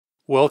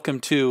Welcome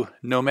to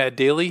Nomad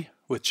Daily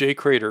with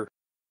Cradeur.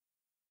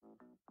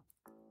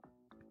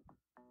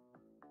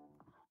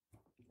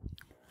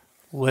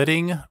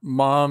 Letting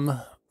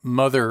mom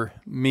mother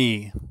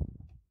me.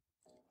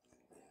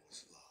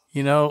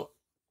 I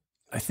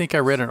think I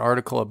read an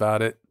article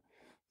about it,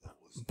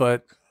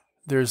 but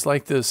there's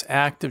like this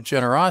act of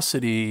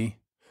generosity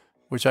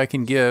which I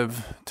can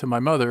give to my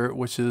mother,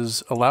 which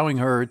is allowing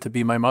her to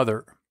be my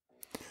mother.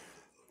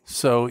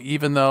 So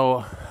even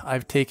though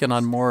I've taken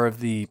on more of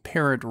the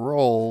parent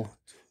role,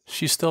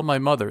 she's still my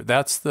mother.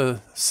 That's the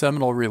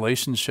seminal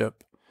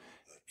relationship.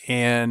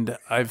 And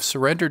I've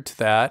surrendered to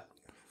that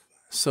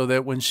so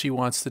that when she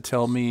wants to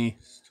tell me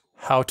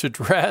how to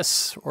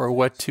dress or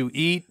what to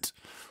eat,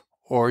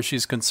 or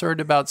she's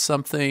concerned about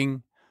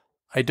something,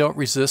 I don't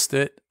resist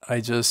it.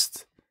 I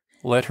just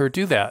let her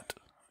do that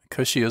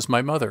because she is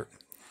my mother.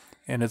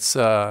 And it's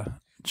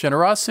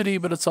generosity,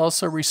 but it's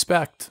also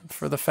respect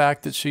for the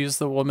fact that she's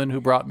the woman who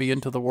brought me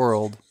into the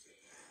world.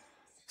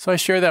 So I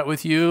share that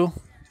with you.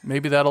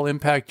 Maybe that'll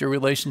impact your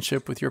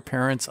relationship with your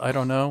parents. I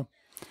don't know.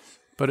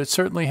 But it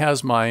certainly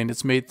has mine.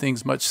 It's made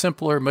things much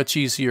simpler, much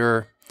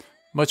easier,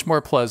 much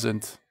more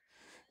pleasant.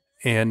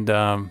 And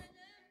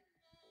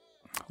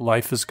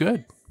life is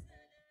good.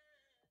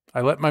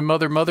 I let my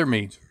mother mother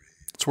me.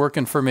 It's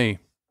working for me.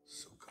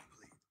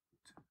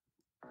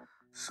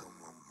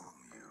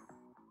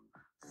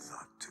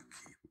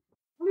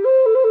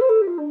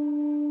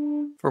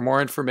 For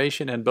more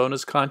information and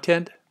bonus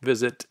content,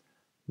 visit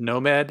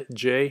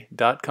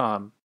nomadj.com.